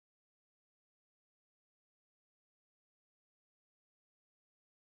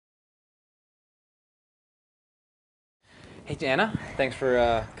Hey, Anna. Thanks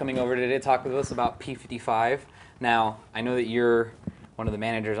for coming over today to talk with us about P55. Now, I know that you're one of the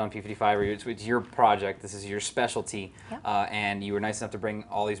managers on P55, or it's your project. This is your specialty, Yep. and you were nice enough to bring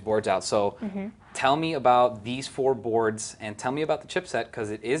all these boards out. So, Mm-hmm. tell me about these four boards, and tell me about the chipset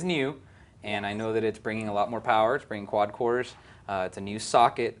because it is new, and I Yes. know that it's bringing a lot more power. It's bringing quad cores. It's a new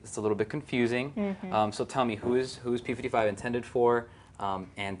socket. It's a little bit confusing. Mm-hmm. So tell me, who is P55 intended for?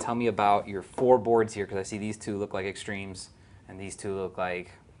 And tell me about your four boards here, because I see these two look like extremes, and these two look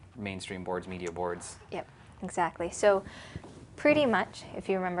like mainstream boards, media boards. Yep, exactly. So pretty much, if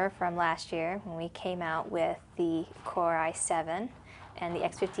you remember from last year when we came out with the Core i7 and the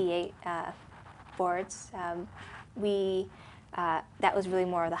X58 boards, that was really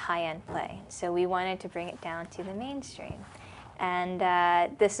more of the high-end play. So we wanted to bring it down to the mainstream. And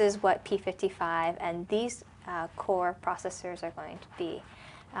this is what P55 and these core processors are going to be.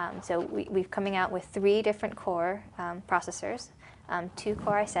 So we're coming out with 3 different core processors, 2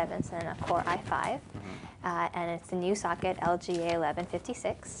 Core i7s and a Core i5. And it's the new socket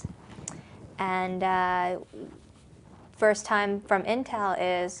LGA1156. And first time from Intel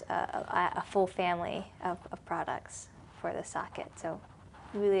is a full family of products for the socket. So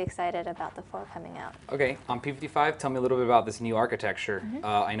really excited about the 4 coming out. Okay, on P55, tell me a little bit about this new architecture.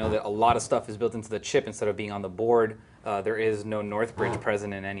 I know that a lot of stuff is built into the chip instead of being on the board. There is no North Bridge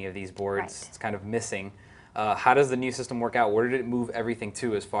present in any of these boards. Right. It's kind of missing. How does the new system work out? Where did it move everything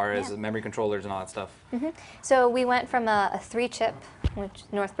to as far as Yeah. memory controllers and all that stuff? So we went from a 3-chip, which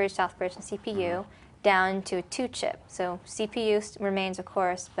North Bridge, South Bridge, and CPU, down to a 2-chip. So CPU remains, of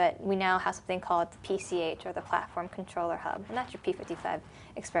course, but we now have something called the PCH, or the Platform Controller Hub, and that's your P55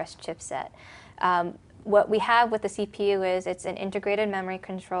 Express chipset. What we have with the CPU is it's an integrated memory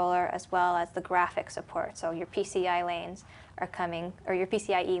controller as well as the graphic support. So your PCI lanes are coming, or your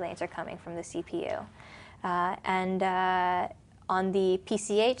PCIe lanes are coming from the CPU. On the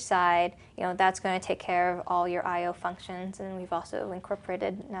PCH side, that's going to take care of all your I/O functions, and we've also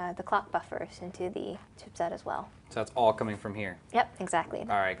incorporated the clock buffers into the chipset as well. So that's all coming from here. Yep, exactly. All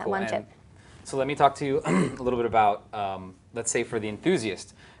right, That cool. one And chip. so let me talk to you a little bit about, let's say for the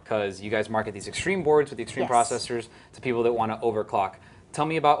enthusiast, because you guys market these extreme boards with the extreme Yes. processors to people that want to overclock. Tell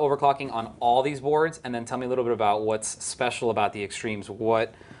me about overclocking on all these boards, and then tell me a little bit about what's special about the extremes.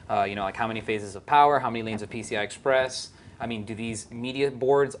 What, like how many phases of power, how many lanes of PCI Express. I mean, do these media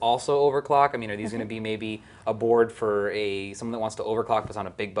boards also overclock? I mean, are these going to be maybe a board for someone that wants to overclock that's on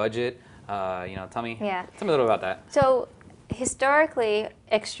a big budget? Tell me Yeah. a little about that. So historically,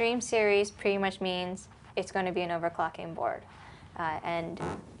 Extreme Series pretty much means it's going to be an overclocking board. And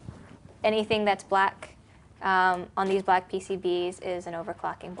anything that's black on these black PCBs is an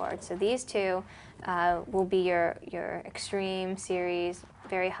overclocking board. So these two will be your Extreme Series,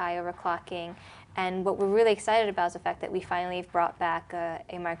 very high overclocking. And what we're really excited about is the fact that we finally brought back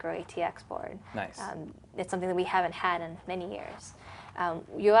a micro ATX board. Nice. It's something that we haven't had in many years.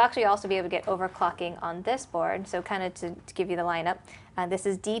 You'll actually also be able to get overclocking on this board. So kind of to give you the lineup, this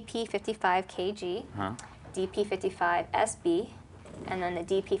is DP55KG, DP55SB, and then the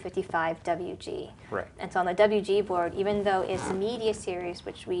DP55WG. Right. And so on the WG board, even though it's media series,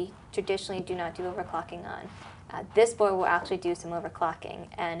 which we traditionally do not do overclocking on, this board will actually do some overclocking,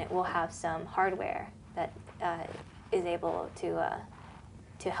 and it will have some hardware that is able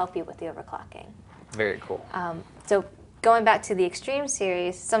to help you with the overclocking. Very cool. So going back to the Extreme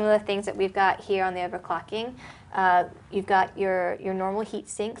Series, some of the things that we've got here on the overclocking, you've got your normal heat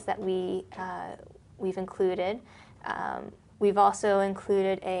sinks that we've included. We've also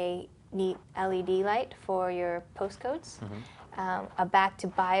included a neat LED light for your postcodes, a back to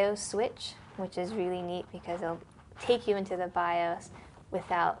BIOS switch, which is really neat because it'll take you into the BIOS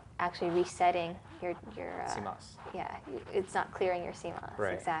without actually resetting your CMOS. Yeah, it's not clearing your CMOS.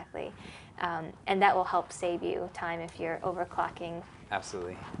 Right. Exactly. And that will help save you time if you're overclocking.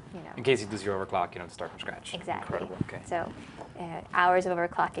 Absolutely. In case you lose your overclock, you don't have to start from scratch. Exactly. Incredible. Okay. So hours of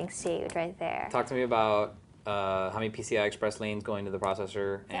overclocking saved right there. Talk to me about how many PCI Express lanes going to the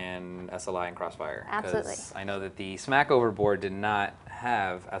processor and SLI and Crossfire. Absolutely. 'Cause I know that the Smackover board did not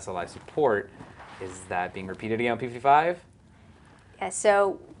have SLI support. Is that being repeated again on P55? Yeah,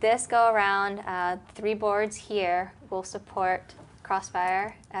 so this go around, 3 boards here will support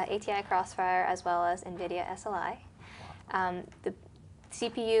Crossfire, ATI Crossfire, as well as NVIDIA SLI. The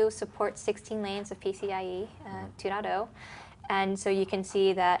CPU supports 16 lanes of PCIe 2.0. And so you can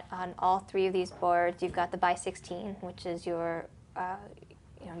see that on all 3 of these boards, you've got the by 16, which is your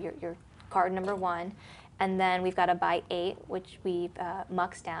card number 1, and then we've got a by 8, which we've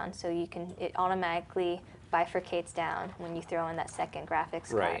muxed down, so it automatically bifurcates down when you throw in that second graphics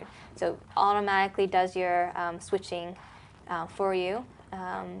card. Right. So automatically does your switching for you.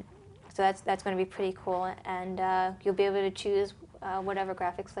 So that's going to be pretty cool, and you'll be able to choose whatever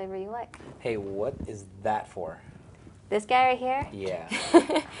graphics flavor you like. Hey, what is that for? This guy right here? Yeah.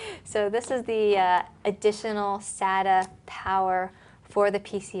 So this is the additional SATA power for the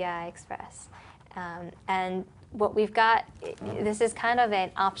PCI Express. And what we've got, this is kind of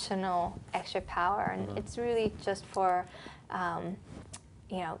an optional extra power, and it's really just for,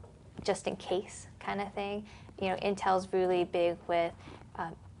 you know, just in case kind of thing. You know, Intel's really big with,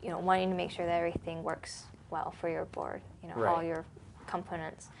 you know, wanting to make sure that everything works well for your board, you know, all your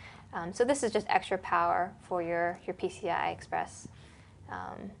components. So this is just extra power for your PCI Express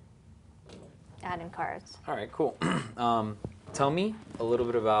add-in cards. All right, cool. Tell me a little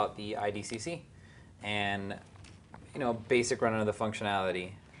bit about the IDCC and, you know, basic run of the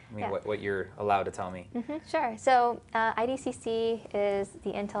functionality. I mean, what you're allowed to tell me. Sure. So IDCC is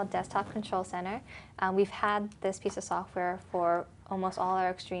the Intel Desktop Control Center. We've had this piece of software for almost all our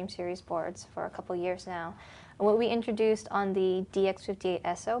Extreme Series boards for a couple years now. What we introduced on the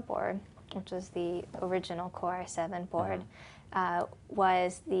DX58SO board, which was the original Core i7 board,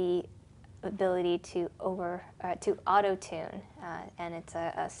 was the ability to auto-tune, and it's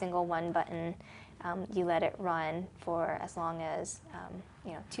a single one button. You let it run for as long as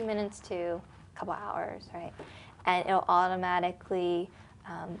 2 minutes to a couple hours, right? And it'll automatically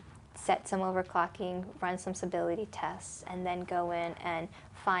set some overclocking, run some stability tests, and then go in and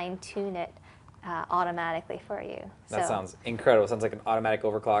fine-tune it automatically for you. That sounds incredible. Sounds like an automatic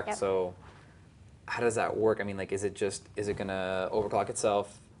overclock. Yep. So how does that work? I mean, like, is it gonna overclock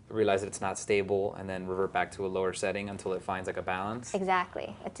itself, realize that it's not stable, and then revert back to a lower setting until it finds like a balance?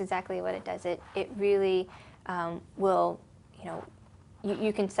 Exactly. That's exactly what it does. It really will,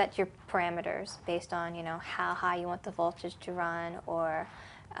 you can set your parameters based on, how high you want the voltage to run, or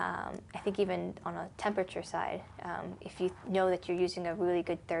I think even on a temperature side, if you know that you're using a really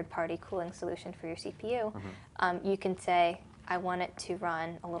good third-party cooling solution for your CPU, you can say, I want it to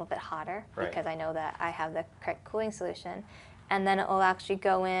run a little bit hotter because I know that I have the correct cooling solution. And then it will actually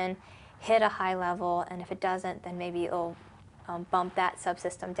go in, hit a high level, and if it doesn't, then maybe it'll bump that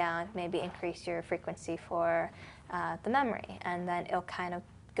subsystem down, maybe increase your frequency for the memory. And then it'll kind of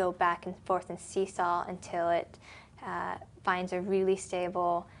go back and forth and seesaw until it finds a really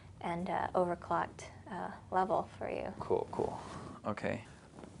stable and overclocked level for you. Cool, cool. Okay.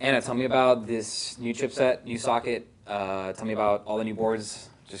 Anna, tell me about this new chipset, new socket. Tell me about all the new boards.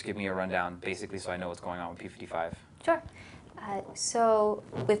 Just give me a rundown, basically, so I know what's going on with P55. Sure. So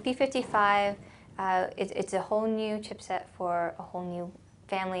with P55, it's a whole new chipset for a whole new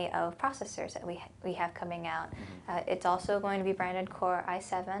family of processors that we have coming out. It's also going to be branded Core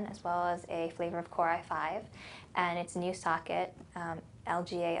i7 as well as a flavor of Core i5, and it's a new socket,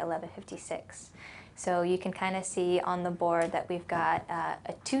 LGA 1156. So you can kind of see on the board that we've got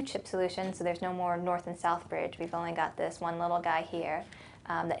a two-chip solution, so there's no more north and south bridge. We've only got this one little guy here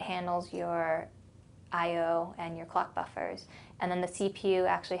that handles your I/O and your clock buffers. And then the CPU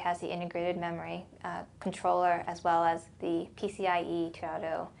actually has the integrated memory controller as well as the PCIe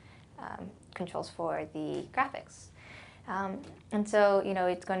 2.0 controls for the graphics. And so,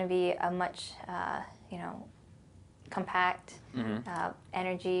 it's going to be a much, compact,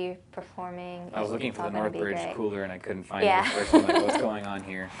 energy performing. I was looking for the North Bridge cooler and I couldn't find it. Yeah. I'm like, what's going on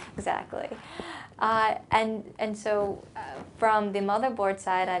here? Exactly. And so from the motherboard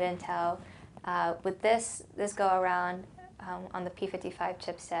side at Intel, with this go-around on the P55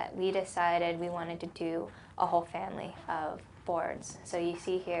 chipset, we decided we wanted to do a whole family of boards. So you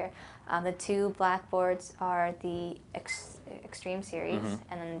see here, the two black boards are the Extreme Series,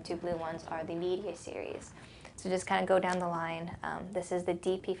 and then the two blue ones are the Media Series. So just kind of go down the line. This is the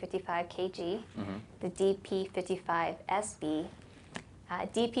DP55KG, the DP55SB,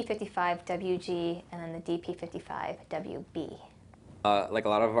 DP55WG, and then the DP55WB. Like a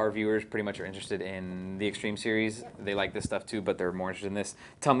lot of our viewers pretty much are interested in the Extreme Series. They like this stuff too, but they're more interested in this.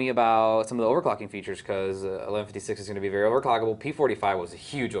 Tell me about some of the overclocking features, because 1156 is going to be very overclockable. P45 was a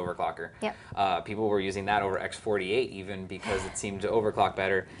huge overclocker. Yep. People were using that over X48 even because it seemed to overclock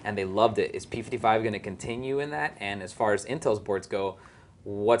better, and they loved it. Is P55 going to continue in that? And as far as Intel's boards go,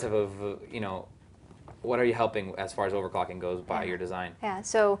 what type of, what are you helping as far as overclocking goes by your design? Yeah,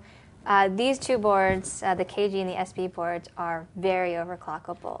 so these two boards, the KG and the SB boards, are very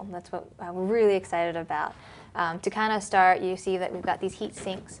overclockable. That's what we're really excited about. To kind of start, you see that we've got these heat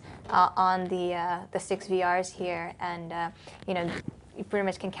sinks on the 6 VRs here, and you pretty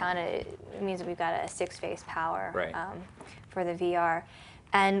much can count it. It means that we've got a 6-phase power for the VR.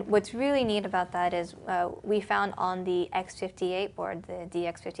 And what's really neat about that is we found on the X58 board, the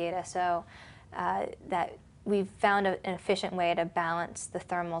DX58SO, that we've found an efficient way to balance the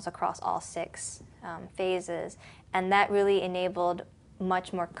thermals across all 6 phases, and that really enabled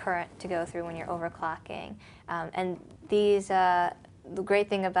much more current to go through when you're overclocking. And these, the great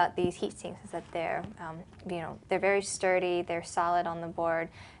thing about these heat sinks is that they're, they're very sturdy, they're solid on the board.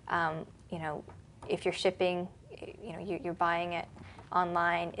 If you're shipping, you're buying it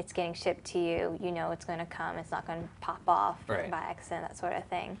online, it's getting shipped to you, you know it's going to come, it's not going to pop off by accident, that sort of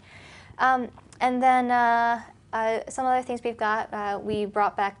thing. And then some other things we've got, we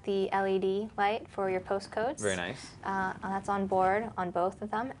brought back the LED light for your postcodes. Very nice. That's on board on both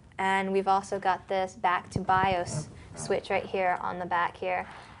of them. And we've also got this back to BIOS switch right here on the back here.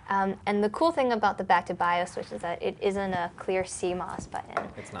 And the cool thing about the back to BIOS switch is that it isn't a clear CMOS button.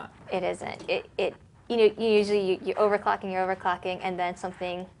 It's not. It isn't. You're overclocking, and then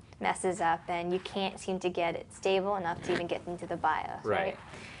something messes up, and you can't seem to get it stable enough to even get into the BIOS. Right.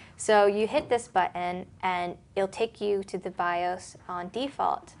 So you hit this button, and it'll take you to the BIOS on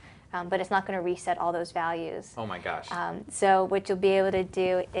default, but it's not going to reset all those values. Oh my gosh. So what you'll be able to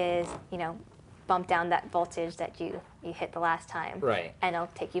do is, bump down that voltage that you hit the last time. Right. And it'll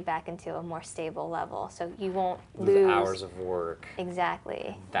take you back into a more stable level, so you won't lose hours of work.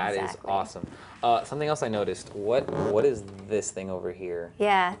 Exactly. That is awesome. Something else I noticed. What is this thing over here?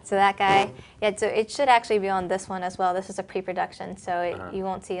 Yeah. So that guy. Yeah. So it should actually be on this one as well. This is a pre-production, so you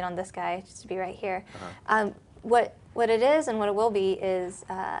won't see it on this guy. It should be right here. What it is and what it will be is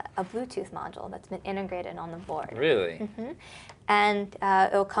a Bluetooth module that's been integrated on the board. Really? Mm-hmm. And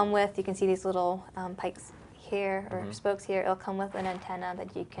it'll come with, you can see these little pikes here, or spokes here. It'll come with an antenna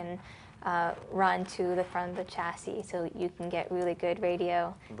that you can run to the front of the chassis, so you can get really good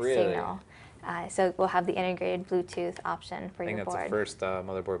radio signal. So we'll have the integrated Bluetooth option for your board. I think that's the first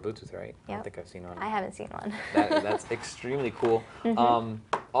motherboard Bluetooth, right? I don't think I've seen one. I haven't seen one. That's extremely cool.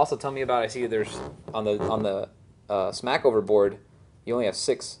 Also, tell me about, I see there's, on the Smackover board, you only have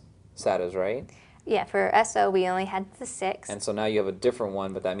 6 SATAs, right? Yeah, for SO we only had the 6. And so now you have a different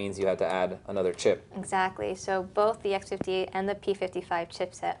one, but that means you had to add another chip. Exactly. So both the X58 and the P55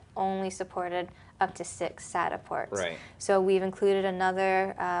 chipset only supported up to 6 SATA ports. Right. So we've included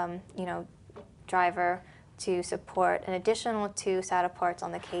another, driver to support an additional 2 SATA ports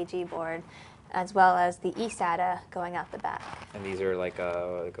on the KG board, as well as the eSATA going out the back. And these are like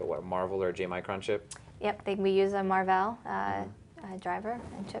a what, Marvel or J Micron chip? Yep, we use a Marvell driver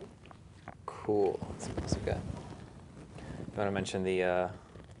and chip. Cool. That's good. You want to mention the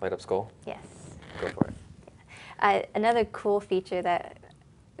light up skull? Yes. Go for it. Another cool feature that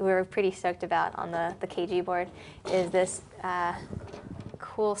we're pretty stoked about on the KG board is this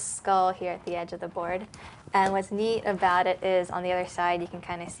cool skull here at the edge of the board. And what's neat about it is on the other side you can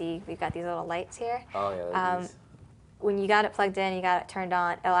kind of see we've got these little lights here. Oh yeah. When you got it plugged in, you got it turned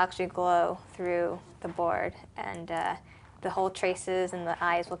on, it'll actually glow through the board, and the whole traces and the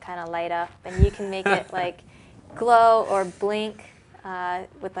eyes will kind of light up, and you can make it like glow or blink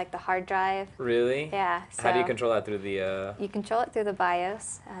with like the hard drive. Really? Yeah. So how do you control that through the? You control it through the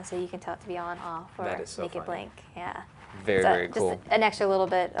BIOS, so you can tell it to be on, off, or that is so make funny. it blink. Yeah. Very cool. Just an extra little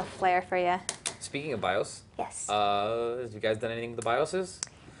bit of flair for you. Speaking of BIOS. Yes. Have you guys done anything with the BIOSes?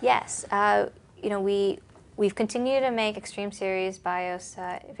 Yes. We've continued to make Extreme Series BIOS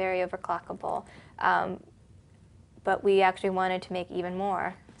very overclockable, but we actually wanted to make even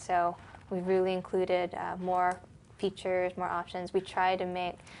more. So we've really included more features, more options. We tried to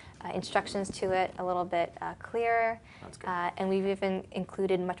make instructions to it a little bit clearer. That's good. And we've even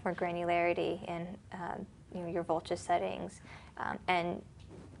included much more granularity in your voltage settings, and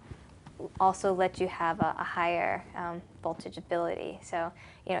also let you have a higher voltage ability. So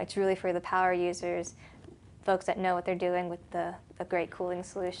it's really for the power users, folks that know what they're doing with a great cooling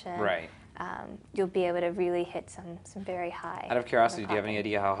solution. Right. You'll be able to really hit some very high. Out of curiosity, do you have any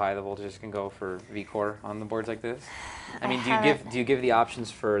idea how high the voltages can go for V-Core on the boards like this? I mean, do you give the options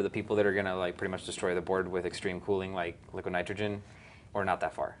for the people that are gonna like pretty much destroy the board with extreme cooling, like liquid nitrogen, or not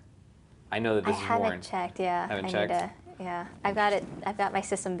that far? I know that this is warned. I haven't checked. Yeah. Haven't checked. Yeah, I've got my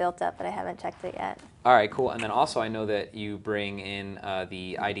system built up, but I haven't checked it yet. All right, cool. And then also I know that you bring in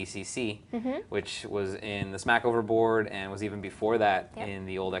the IDCC, which was in the Smackover board and was even before that in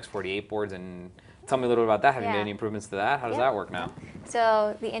the old X48 boards. And tell me a little bit about that. Have you made any improvements to that? How does that work now?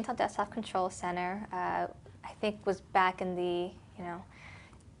 So the Intel Desktop Control Center, I think, was back in the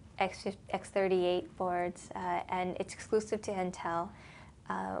X38 boards, and it's exclusive to Intel.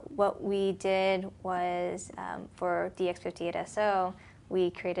 What we did was, for DX58SO, we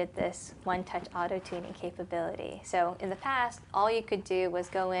created this one-touch auto-tuning capability. So in the past, all you could do was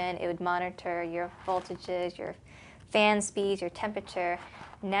go in, it would monitor your voltages, your fan speeds, your temperature,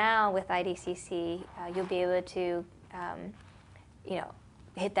 Now with IDCC, you'll be able to,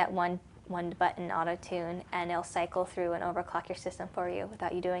 hit that one button auto tune, and it'll cycle through and overclock your system for you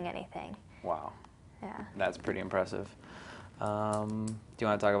without you doing anything. Wow. Yeah. That's pretty impressive. Do you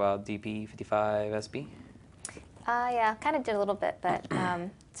want to talk about DP55 SB? Yeah, kind of did a little bit, but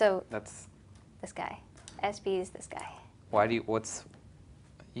so That's this guy, SB is this guy. why do you?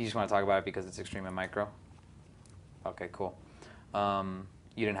 You just want to talk about it because it's extreme and micro? Okay, cool.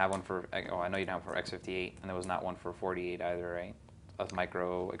 You didn't have one for, oh, I know you didn't have one for X58, and there was not one for 48 either, right? A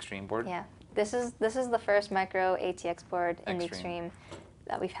micro extreme board? Yeah, this is the first micro ATX board in the Extreme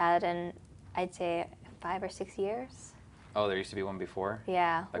that we've had in, I'd say, 5 or 6 years. Oh, there used to be one before?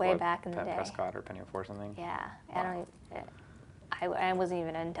 Yeah, like way what, back in the day. Prescott or Penny 4 or something? Yeah, Wow. I wasn't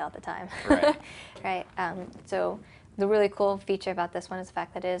even in Intel at the time. Right. Right. So the really cool feature about this one is the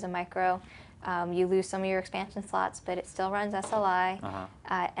fact that it is a micro. You lose some of your expansion slots, but it still runs SLI,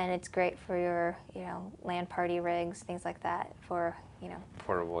 and it's great for your, LAN party rigs, things like that. For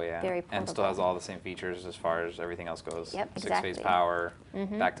Portable, yeah. Very portable. And still has all the same features as far as everything else goes. Yep, Six-phase exactly. power,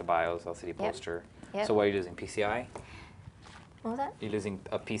 back to BIOS, LCD poster. Yep. So what are you using? PCI? What was that? You're using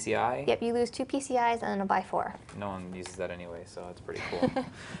a PCI? Yep, you lose 2 PCIs and a by 4. No one uses that anyway, so it's pretty cool.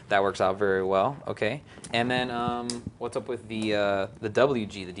 That works out very well. Okay. And then what's up with the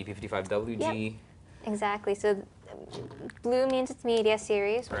WG, the DP55 WG? Yep. Exactly. So blue means it's media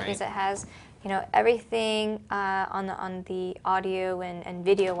series, which means it has, everything on the audio and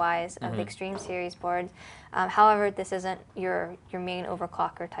video wise of the Extreme series boards. However, this isn't your main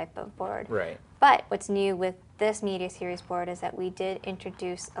overclocker type of board. Right. But what's new with this media series board is that we did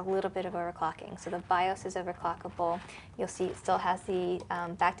introduce a little bit of overclocking. So the BIOS is overclockable. You'll see it still has the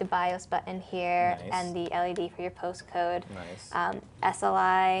back to BIOS button here, Nice. and the LED for your postcode. Nice.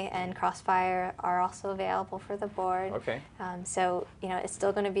 SLI and Crossfire are also available for the board. Okay. So it's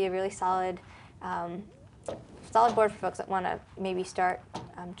still going to be a really solid board for folks that want to maybe start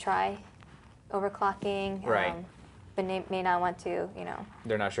try overclocking. Right. But may not want to,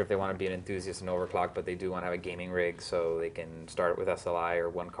 They're not sure if they want to be an enthusiast in overclock, but they do want to have a gaming rig, so they can start with SLI or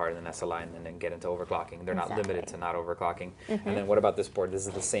one card and then SLI and then get into overclocking. They're not limited to not overclocking. And then what about this board? This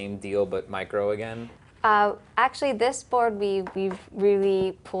is the same deal but micro again? Actually, this board we've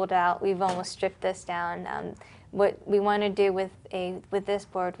really pulled out. We've almost stripped this down. What we want to do with this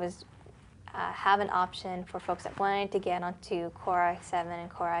board was have an option for folks that wanted to get onto Core i7 and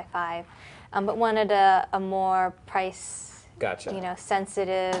Core i5, but wanted a more price,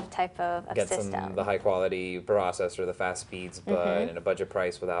 sensitive type of system. Get the high quality processor, the fast speeds, but in a budget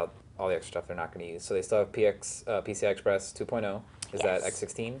price without all the extra stuff they're not going to use. So they still have PCI Express 2.0. Is that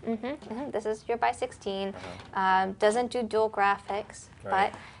X16? This is your by 16. Doesn't do dual graphics,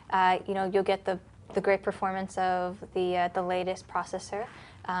 Right. but you'll get the great performance of the latest processor,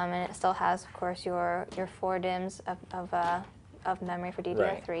 and it still has, of course, your 4 DIMMs of memory for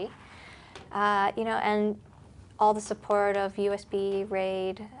DDR3. Right. And all the support of USB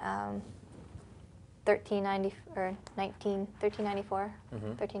RAID 1390 or 1394,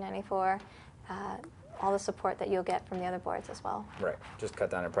 1394. All the support that you'll get from the other boards as well. Right, just cut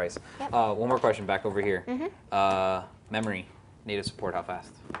down in price. Yep. One more question back over here. Memory, native support, how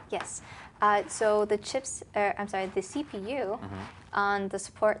fast? Yes. So the the CPU on the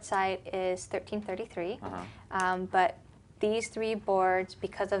support side is 1333. But these 3 boards,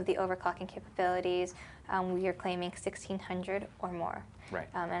 because of the overclocking capabilities, we are claiming 1600 or more. Right.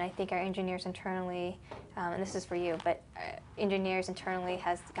 And I think our engineers internally, and this is for you, but engineers internally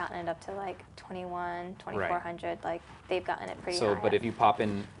has gotten it up to like 2400. Like they've gotten it pretty high. But if you pop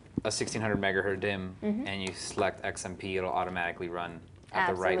in a 1600 megahertz DIMM and you select XMP, it'll automatically run at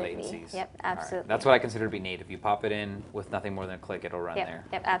the right latencies. Yep, absolutely. Right. That's what I consider to be native. You pop it in with nothing more than a click, it'll run there.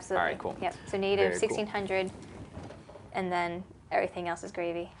 Yep, absolutely. All right, cool. Yep. So native Very cool. 1600, and then everything else is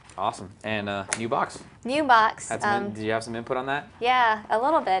gravy. Awesome. And new box. New box. Did you have some input on that? Yeah, a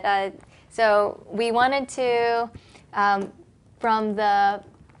little bit. So we wanted to, from the, I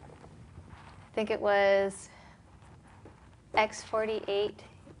think it was X48,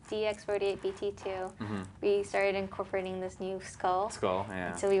 DX48BT2, we started incorporating this new skull. Skull,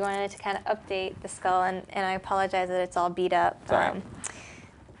 yeah. So we wanted to kind of update the skull, and I apologize that it's all beat up. Sorry.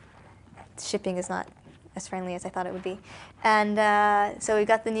 Shipping is not as friendly as I thought it would be. And so we've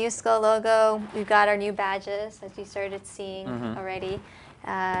got the new skull logo. We've got our new badges, as you started seeing already.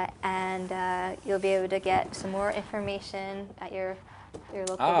 And you'll be able to get some more information at your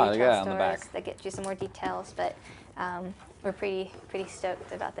local retail stores that get you some more details. But we're pretty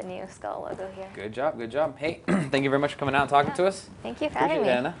stoked about the new skull logo here. Good job, good job. Hey, thank you very much for coming out and talking to us. Thank you for having me.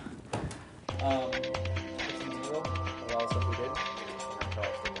 Appreciate it, Anna. Some deal of all the stuff we did.